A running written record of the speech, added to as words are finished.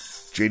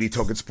JD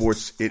Talking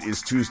Sports. It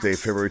is Tuesday,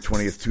 February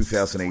 20th,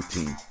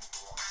 2018.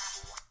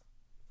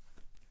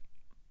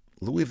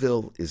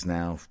 Louisville is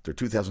now, their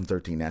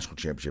 2013 national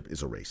championship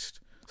is erased.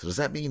 So does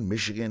that mean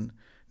Michigan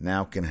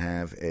now can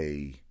have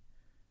is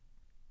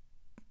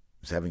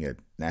having a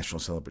national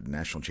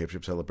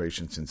championship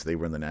celebration since they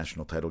were in the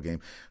national title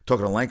game?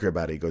 Talking to Lanker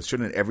about it, he goes,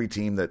 shouldn't every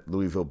team that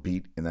Louisville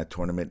beat in that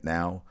tournament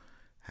now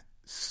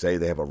say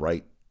they have a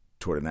right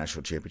toward a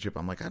national championship?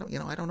 I'm like, I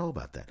don't know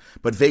about that.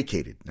 But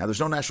vacated. Now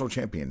there's no national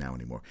champion now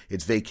anymore.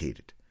 It's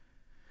vacated.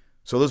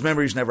 So those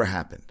memories never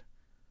happened.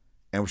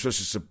 And we're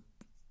supposed to,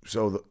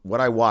 what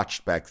I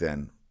watched back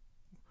then,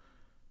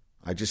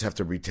 I just have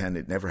to pretend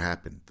it never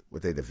happened.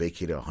 What they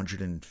vacated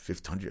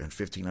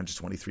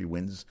 123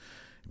 wins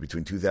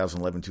between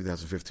 2011 and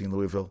 2015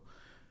 Louisville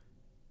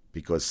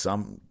because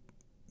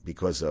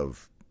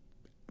of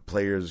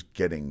players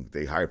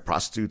they hired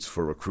prostitutes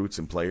for recruits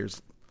and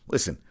players.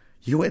 Listen,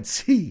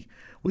 UNC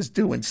was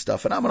doing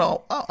stuff, and I'm an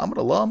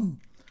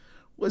alum,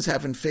 was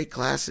having fake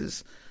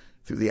classes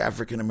through the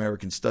African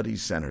American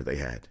Studies Center they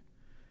had.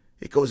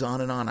 It goes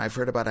on and on. I've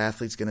heard about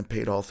athletes getting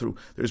paid all through.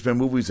 There's been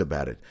movies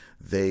about it.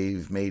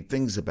 They've made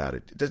things about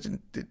it.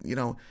 Didn't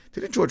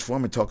George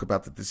Foreman talk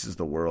about that this is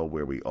the world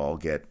where we all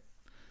get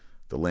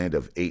the land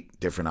of 8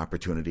 different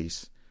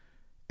opportunities?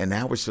 And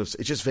now it's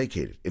just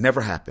vacated. It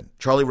never happened.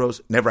 Charlie Rose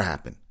never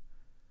happened.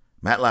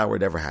 Matt Lauer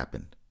never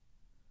happened.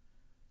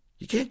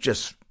 You can't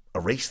just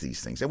erase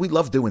these things. And we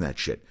love doing that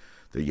shit.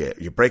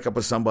 You break up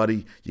with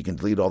somebody, you can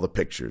delete all the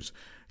pictures.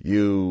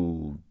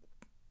 Anything,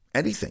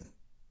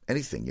 you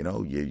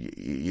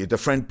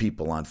defriend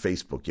people on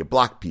Facebook, you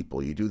block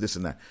people, you do this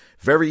and that.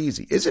 Very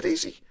easy. Is it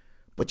easy?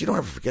 But you don't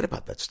ever forget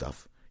about that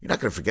stuff. You're not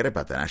going to forget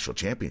about the national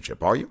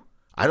championship, are you?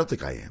 I don't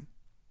think I am.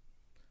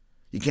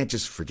 You can't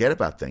just forget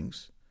about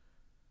things.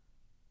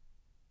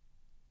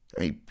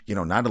 I mean,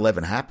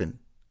 9/11 happened.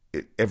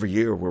 Every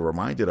year we're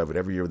reminded of it.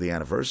 Every year of the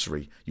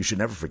anniversary, you should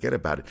never forget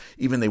about it.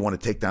 Even they want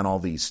to take down all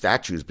these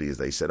statues because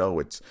they said,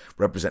 it's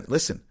represent.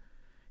 Listen,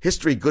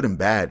 history, good and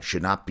bad,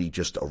 should not be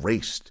just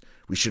erased.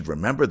 We should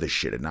remember this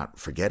shit and not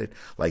forget it.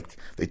 Like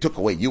they took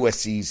away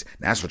USC's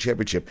national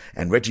championship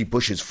and Reggie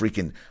Bush's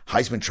freaking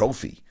Heisman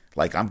Trophy.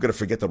 Like I'm going to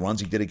forget the runs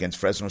he did against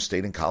Fresno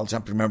State in college.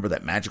 I'm to remember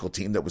that magical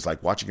team that was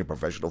like watching a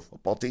professional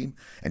football team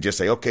and just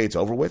say, okay, it's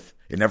over with.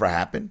 It never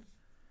happened.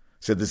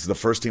 Said this is the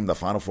first team in the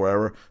Final Four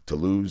era to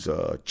lose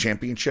a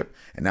championship.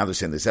 And now they're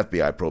saying this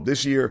FBI probe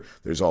this year.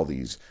 There's all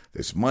this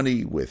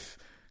money with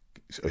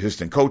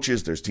assistant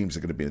coaches. There's teams that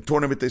are going to be in the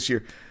tournament this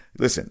year.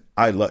 Listen,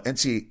 I love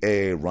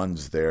NCAA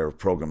runs their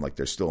program like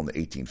they're still in the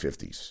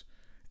 1850s.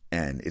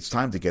 And it's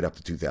time to get up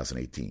to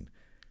 2018.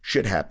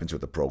 Shit happens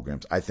with the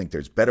programs. I think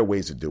there's better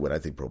ways to do it. I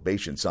think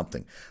probation,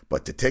 something.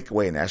 But to take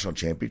away a national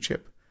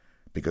championship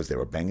because they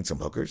were banging some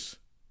hookers?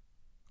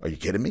 Are you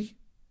kidding me?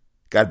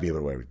 Got to be a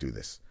better way to do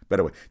this.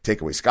 Better way.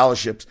 Take away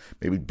scholarships,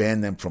 maybe ban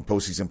them from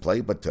postseason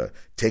play, but to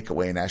take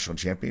away a national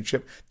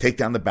championship, take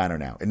down the banner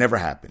now. It never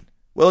happened.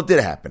 Well, it did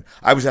happen.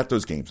 I was at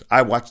those games.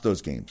 I watched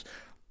those games.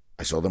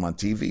 I saw them on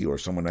TV or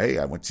someone, hey,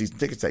 I went season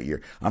tickets that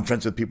year. I'm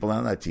friends with people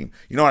on that team.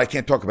 You know what? I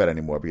can't talk about it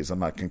anymore because I'm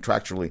not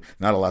contractually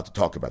not allowed to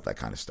talk about that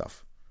kind of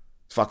stuff.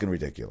 It's fucking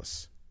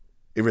ridiculous.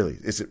 It really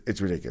is.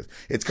 It's ridiculous.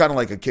 It's kind of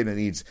like a kid that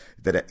needs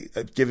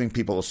giving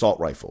people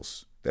assault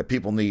rifles that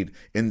people need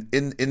in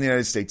the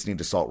United States need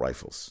assault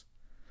rifles.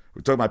 We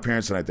were talking to my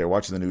parents tonight. They were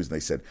watching the news and they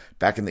said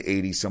back in the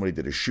 80s, somebody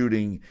did a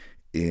shooting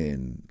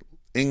in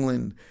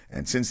England.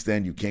 And since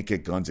then, you can't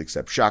get guns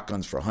except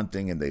shotguns for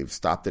hunting. And they've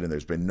stopped it. And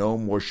there's been no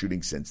more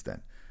shooting since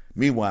then.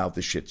 Meanwhile,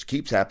 this shit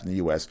keeps happening in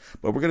the U.S.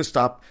 But we're going to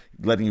stop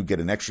letting you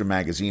get an extra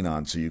magazine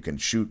on so you can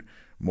shoot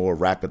more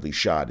rapidly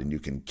shot and you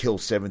can kill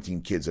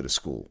 17 kids at a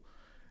school.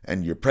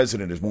 And your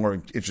president is more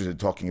interested in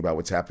talking about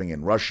what's happening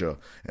in Russia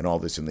and all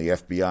this and the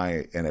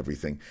FBI and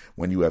everything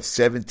when you have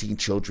 17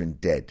 children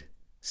dead.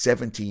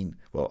 17,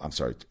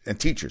 and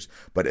teachers,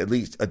 but at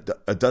least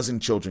a dozen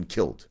children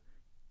killed,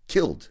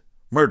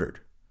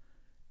 murdered.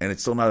 And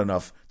it's still not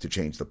enough to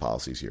change the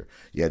policies here.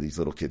 You had these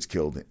little kids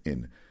killed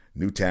in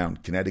Newtown,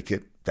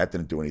 Connecticut. That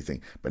didn't do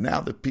anything. But now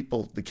the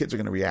kids are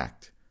going to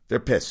react. They're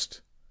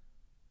pissed.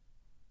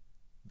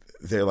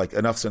 They're like,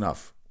 enough's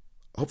enough.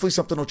 Hopefully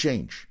something will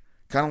change.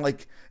 Kind of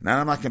like,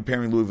 now I'm not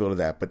comparing Louisville to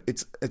that, but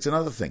it's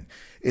another thing.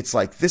 It's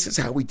like, this is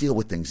how we deal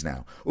with things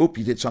now. Oop,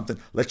 you did something.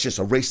 Let's just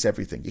erase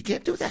everything. You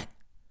can't do that.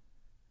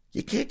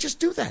 You can't just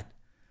do that.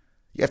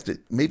 You have to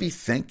maybe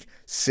think,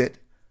 sit,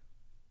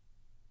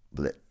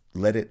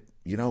 let it,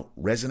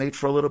 resonate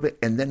for a little bit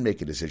and then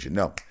make a decision.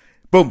 No.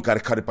 Boom, got to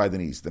cut it by the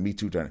knees. The Me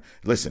Too turn.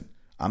 Listen,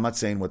 I'm not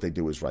saying what they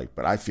do is right,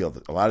 but I feel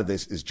that a lot of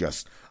this is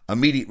just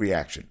immediate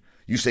reaction.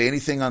 You say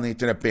anything on the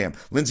internet, bam.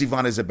 Lindsey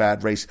Vonn is a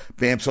bad race.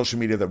 Bam, social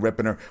media, they're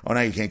ripping her. Oh,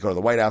 now you can't go to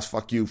the White House.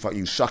 Fuck you,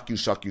 suck, you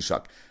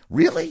suck.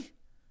 Really?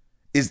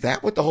 Is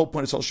that what the whole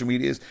point of social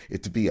media is?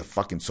 It to be a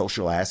fucking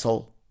social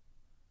asshole?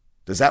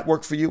 Does that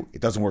work for you? It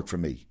doesn't work for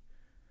me.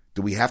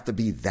 Do we have to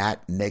be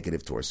that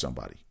negative towards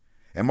somebody?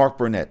 And Mark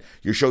Burnett,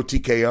 your show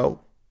TKO,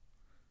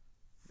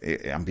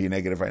 I'm being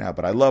negative right now,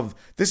 but I love,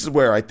 this is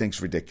where I think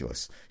it's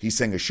ridiculous. He's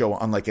saying a show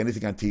unlike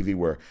anything on TV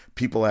where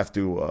people have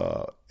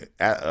to,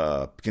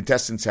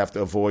 contestants have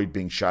to avoid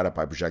being shot at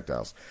by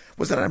projectiles.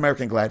 Was that an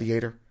American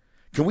Gladiator?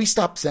 Can we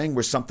stop saying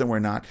we're something we're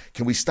not?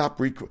 Can we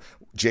stop,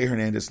 Jay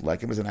Hernandez,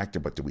 like him as an actor,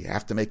 but do we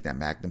have to make that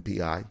Magnum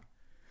PI?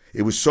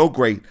 It was so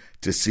great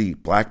to see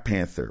Black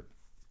Panther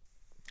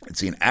and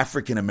see an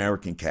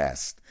African-American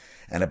cast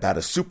and about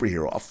a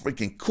superhero, a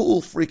freaking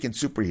cool freaking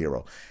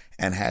superhero,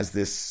 and has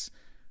this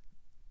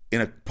in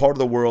a part of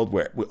the world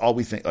where all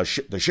we think, the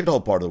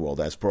shithole part of the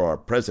world, as per our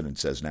president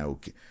says now,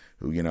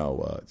 who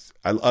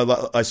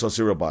I saw a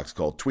cereal box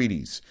called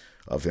Tweeties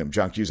of him,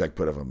 John Cusack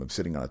put of him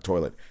sitting on a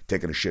toilet,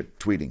 taking a shit,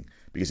 tweeting,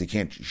 because he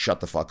can't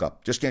shut the fuck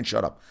up, just can't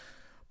shut up.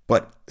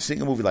 But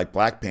seeing a movie like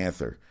Black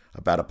Panther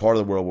about a part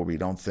of the world where we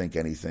don't think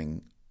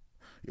anything,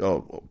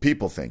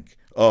 people think,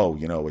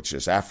 it's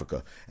just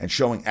Africa, and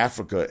showing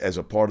Africa as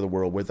a part of the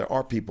world where there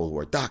are people who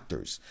are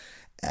doctors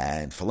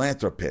and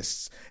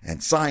philanthropists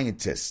and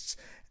scientists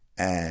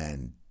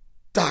and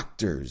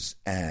doctors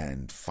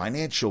and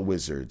financial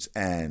wizards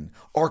and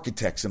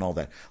architects and all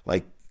that.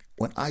 Like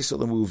when I saw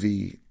the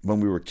movie When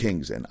We Were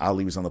Kings and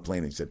Ali was on the plane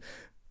and he said,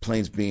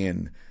 planes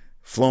being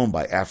flown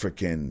by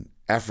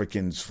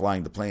Africans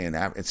flying the plane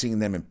and seeing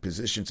them in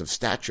positions of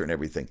stature and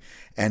everything.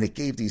 And it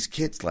gave these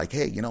kids like,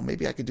 hey,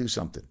 maybe I could do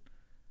something.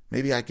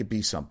 Maybe I could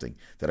be something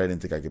that I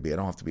didn't think I could be. I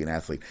don't have to be an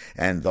athlete.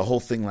 And the whole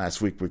thing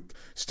last week with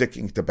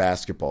sticking to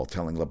basketball,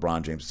 telling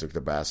LeBron James to stick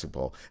to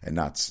basketball and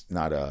not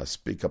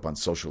speak up on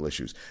social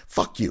issues.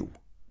 Fuck you.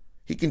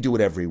 He can do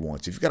whatever he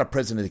wants. If you've got a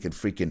president that can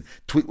freaking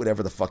tweet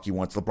whatever the fuck he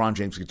wants, LeBron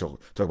James can talk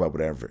about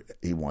whatever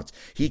he wants.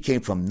 He came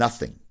from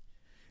nothing.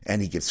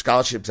 And he gives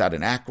scholarships out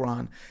in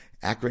Akron,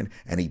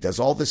 and he does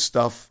all this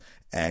stuff.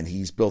 And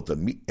he's built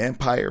an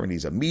empire, and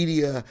he's a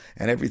media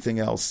and everything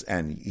else.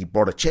 And he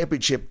brought a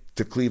championship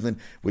to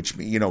Cleveland, which,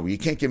 you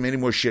can't give him any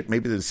more shit.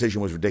 Maybe the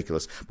decision was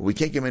ridiculous, but we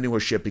can't give him any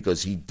more shit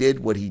because he did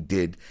what he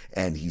did,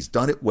 and he's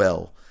done it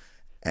well.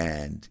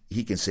 And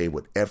he can say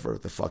whatever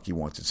the fuck he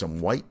wants. And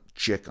some white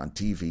chick on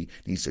TV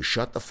needs to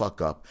shut the fuck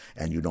up,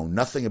 and you know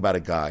nothing about a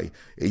guy.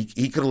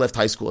 He could have left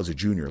high school as a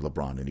junior,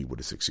 LeBron, and he would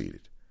have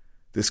succeeded.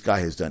 This guy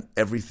has done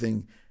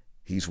everything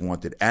he's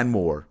wanted and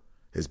more,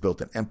 has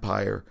built an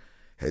empire,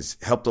 has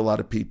helped a lot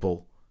of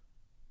people,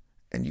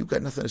 and you've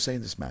got nothing to say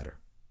in this matter.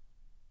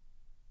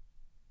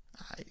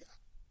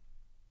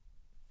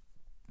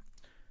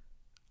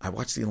 I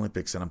watch the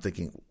Olympics, and I'm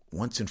thinking,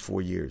 once in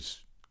 4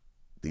 years,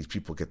 these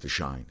people get to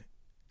shine.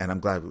 And I'm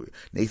glad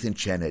Nathan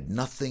Chen had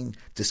nothing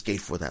to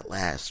skate for that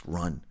last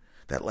run,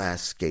 that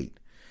last skate.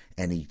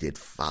 And he did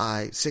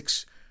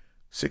six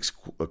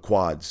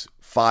quads,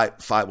 five,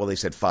 well, they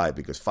said five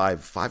because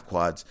five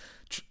quads,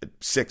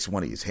 six,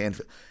 one of his hand.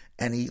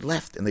 And he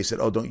left, and they said,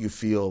 don't you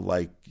feel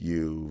like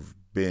you've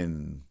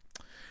been,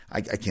 I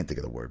can't think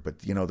of the word, but,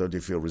 don't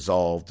you feel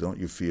resolved? Don't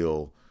you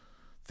feel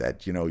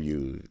that,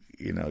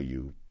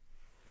 you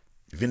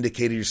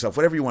vindicated yourself,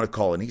 whatever you want to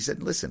call it? And he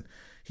said, listen,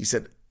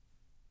 it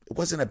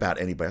wasn't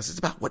about anybody else. It's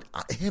about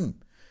him.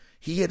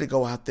 He had to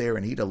go out there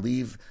and he had to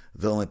leave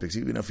the Olympics,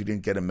 even if he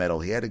didn't get a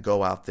medal. He had to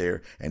go out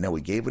there, and now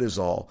he gave it his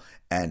all.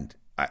 And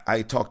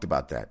I talked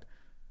about that.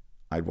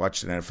 I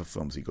watched an NFL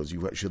films. He goes,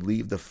 you should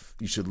leave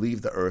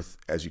the earth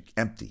as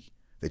empty,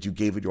 that you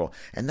gave it your all.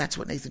 And that's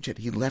what Nathan Chen,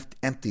 he left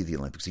empty the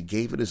Olympics. He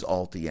gave it his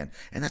all at the end.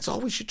 And that's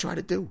all we should try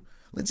to do.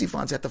 Lindsey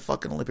Vonn's at the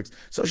fucking Olympics.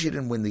 So she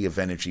didn't win the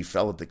event and she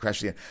fell at the crash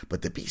at the end.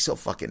 But to be so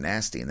fucking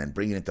nasty and then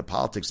bring it into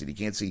politics that you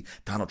can't see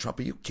Donald Trump,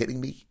 are you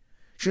kidding me?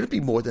 Shouldn't it be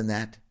more than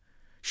that?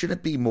 Shouldn't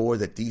it be more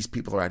that these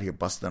people are out here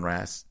busting their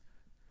ass?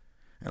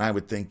 And I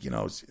would think,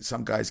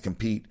 some guys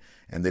compete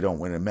and they don't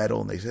win a medal.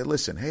 And they say,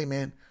 listen, hey,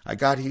 man, I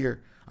got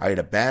here. I had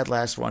a bad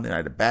last run and I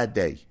had a bad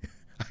day.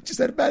 I just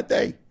had a bad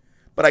day,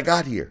 but I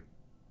got here.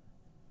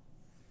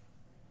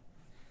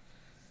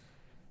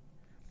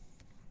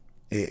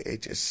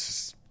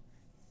 It's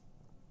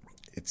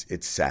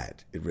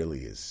sad. It really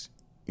is.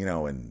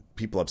 And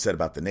people upset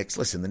about the Knicks.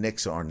 Listen, the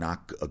Knicks are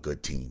not a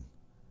good team.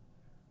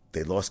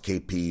 They lost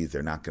KP.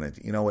 They're not going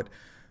to, you know what?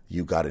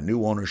 You got a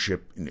new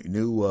ownership,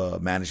 new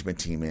management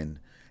team in,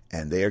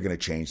 and they are going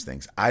to change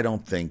things. I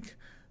don't think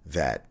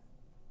that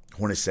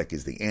Hornacek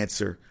is the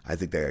answer. I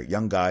think they're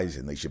young guys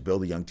and they should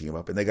build a young team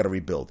up, and they got to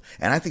rebuild.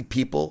 And I think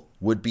people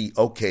would be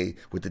okay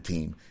with the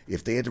team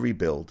if they had to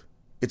rebuild.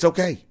 It's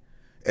okay,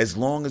 as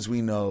long as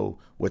we know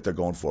what they're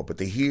going for. But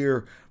to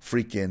hear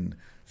freaking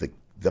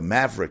the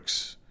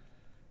Mavericks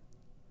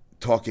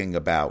talking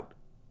about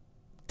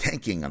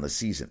tanking on the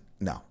season,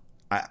 no.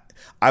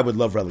 I would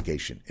love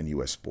relegation in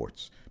U.S.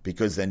 sports,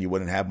 because then you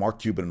wouldn't have Mark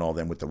Cuban and all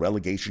them with the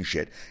relegation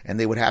shit. And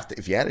they would have to,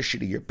 if you had a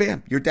shitty year,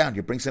 bam, you're down.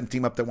 You bring some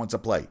team up that wants to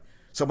play.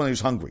 Someone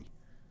who's hungry.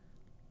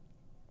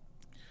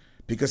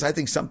 Because I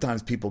think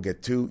sometimes people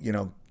get too,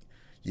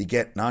 you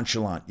get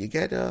nonchalant. You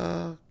get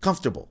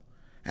comfortable.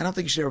 I don't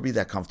think you should ever be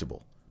that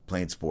comfortable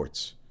playing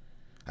sports.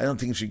 I don't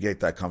think you should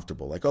get that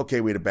comfortable. Like, okay,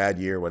 we had a bad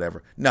year,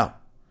 whatever. No.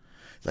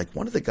 Like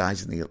one of the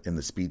guys in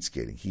the speed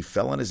skating, he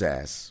fell on his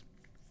ass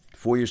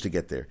 4 years to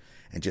get there.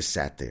 and just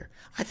sat there.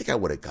 I think I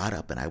would have got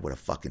up and I would have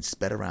fucking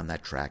sped around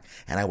that track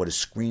and I would have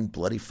screamed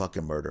bloody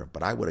fucking murder,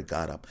 but I would have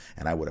got up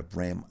and I would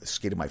have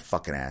skated my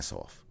fucking ass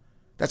off.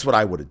 That's what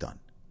I would have done.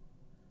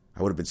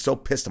 I would have been so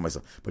pissed at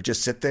myself. But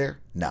just sit there?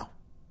 No.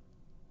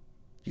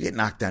 You get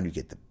knocked down,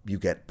 you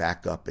get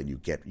back up, and you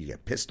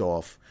get pissed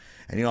off.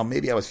 And,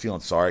 maybe I was feeling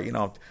sorry.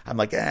 I'm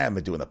like, I've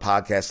been doing the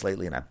podcast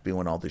lately, and I'm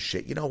doing all this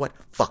shit. You know what?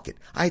 Fuck it.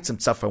 I had some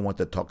stuff I wanted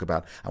to talk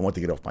about. I want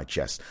to get off my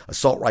chest.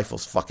 Assault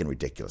rifles, fucking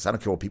ridiculous. I don't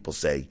care what people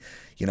say.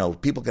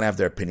 People can have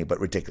their opinion,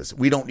 but ridiculous.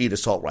 We don't need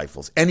assault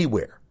rifles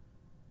anywhere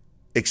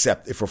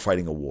except if we're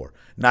fighting a war.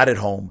 Not at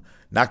home.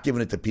 Not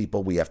giving it to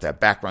people. We have to have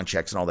background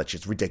checks and all that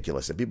shit's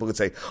ridiculous. And people could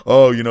say,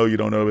 oh, you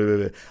don't know. Blah, blah,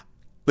 blah.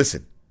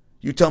 Listen.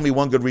 You tell me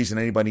one good reason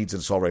anybody needs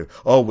an assault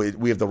rifle. Oh,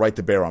 we have the right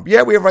to bear arms.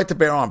 Yeah, we have the right to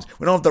bear arms.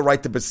 We don't have the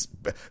right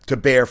to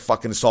bear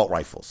fucking assault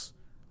rifles.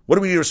 What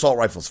do we need assault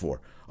rifles for?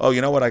 Oh,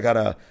 you know what? I got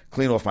to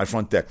clean off my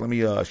front deck. Let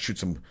me shoot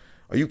some.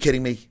 Are you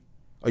kidding me?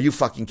 Are you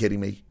fucking kidding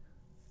me?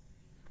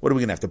 What are we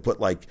going to have to put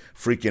like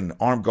freaking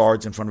armed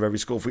guards in front of every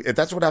school? If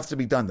that's what has to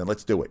be done, then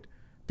let's do it.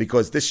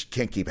 Because this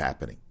can't keep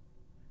happening.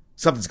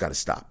 Something's got to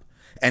stop.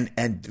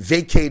 And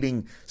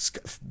vacating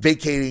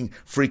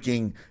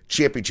freaking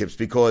championships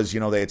because,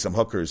 they had some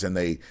hookers and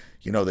they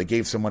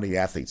gave some money to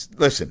athletes.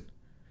 Listen,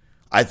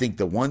 I think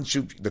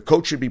the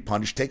coach should be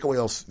punished. Take away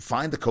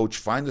find the coach,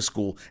 find the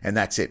school, and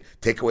that's it.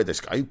 Take away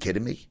this. Are you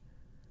kidding me?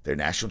 Their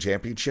national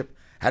championship?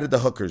 How did the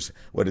hookers,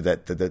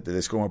 did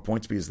they score more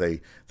points because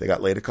they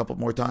got laid a couple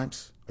more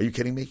times? Are you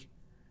kidding me?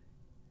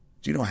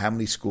 Do you know how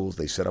many schools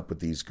they set up with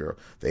these girls?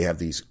 They have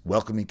these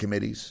welcoming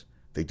committees.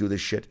 They do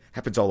this shit.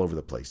 Happens all over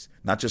the place.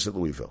 Not just at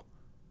Louisville.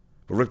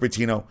 But Rick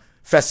Pitino,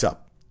 fess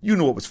up. You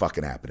knew what was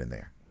fucking happening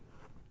there.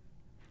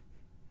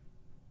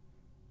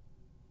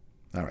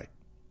 All right.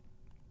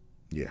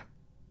 Yeah.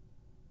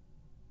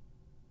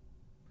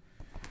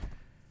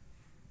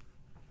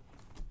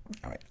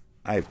 All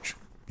right.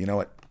 You know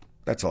what?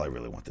 That's all I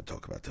really want to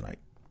talk about tonight.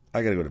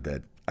 I got to go to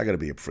bed. I got to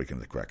be up freaking at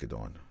the crack of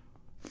dawn.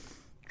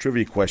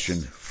 Trivia question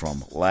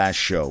from last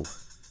show.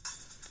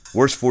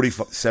 Worst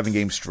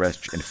 47-game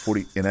stretch in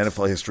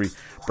NFL history.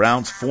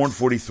 Browns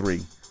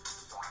 4-43.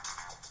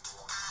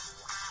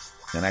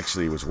 And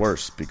actually, it was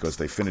worse because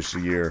they finished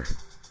the year.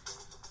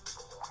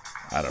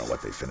 I don't know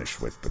what they finished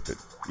with, but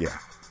yeah.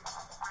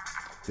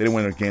 They didn't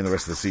win a game the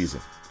rest of the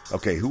season.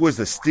 Okay, who was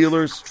the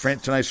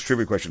Steelers? Tonight's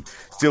trivia question.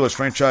 Steelers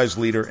franchise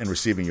leader in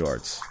receiving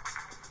yards.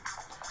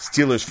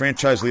 Steelers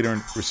franchise leader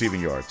in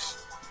receiving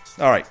yards.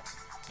 All right.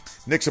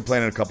 Knicks are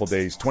playing in a couple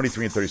days.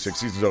 23-36.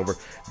 Season's over.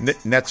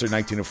 Nets are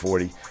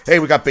 19-40. Hey,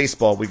 we got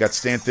baseball. We got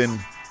Stanton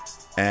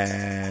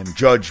and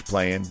Judge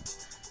playing.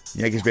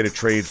 Yankees made a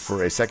trade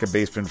for a second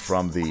baseman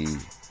from the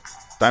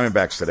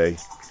Diamondbacks today.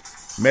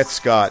 Mets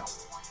got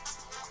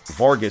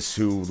Vargas,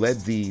 who led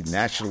the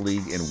National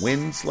League in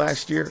wins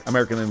last year.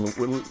 American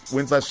League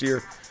wins last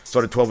year.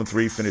 Started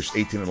 12-3, finished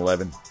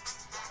 18-11.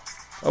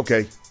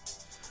 Okay.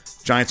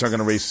 Giants aren't going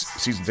to raise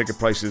season ticket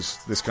prices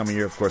this coming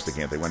year. Of course they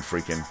can't. They went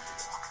freaking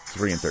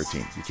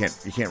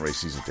 3-13. You can't raise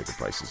season ticket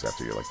prices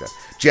after a year like that.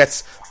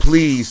 Jets,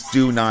 please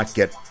do not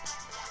get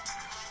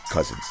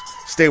Cousins.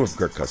 Stay with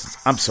Kirk Cousins.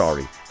 I'm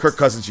sorry. Kirk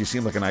Cousins, you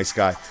seem like a nice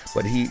guy,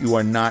 but you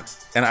are not,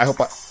 and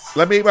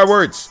let me eat my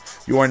words.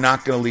 You are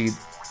not going to lead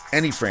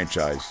any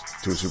franchise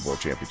to a Super Bowl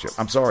championship.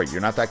 I'm sorry.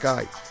 You're not that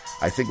guy.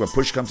 I think when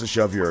push comes to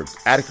shove, you're an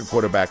adequate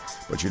quarterback,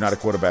 but you're not a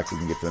quarterback who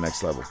can get to the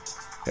next level.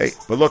 Hey,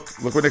 but look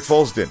what Nick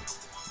Foles did.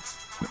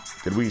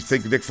 Did we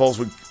think Nick Foles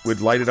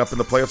would light it up in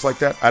the playoffs like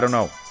that? I don't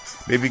know.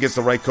 Maybe he gets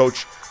the right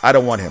coach. I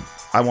don't want him.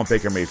 I want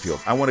Baker Mayfield.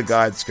 I want a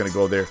guy that's going to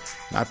go there,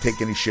 not take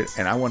any shit,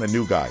 and I want a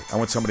new guy. I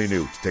want somebody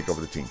new to take over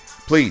the team.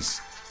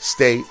 Please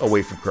stay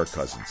away from Kirk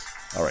Cousins.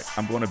 All right,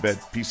 I'm going to bed.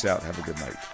 Peace out. Have a good night.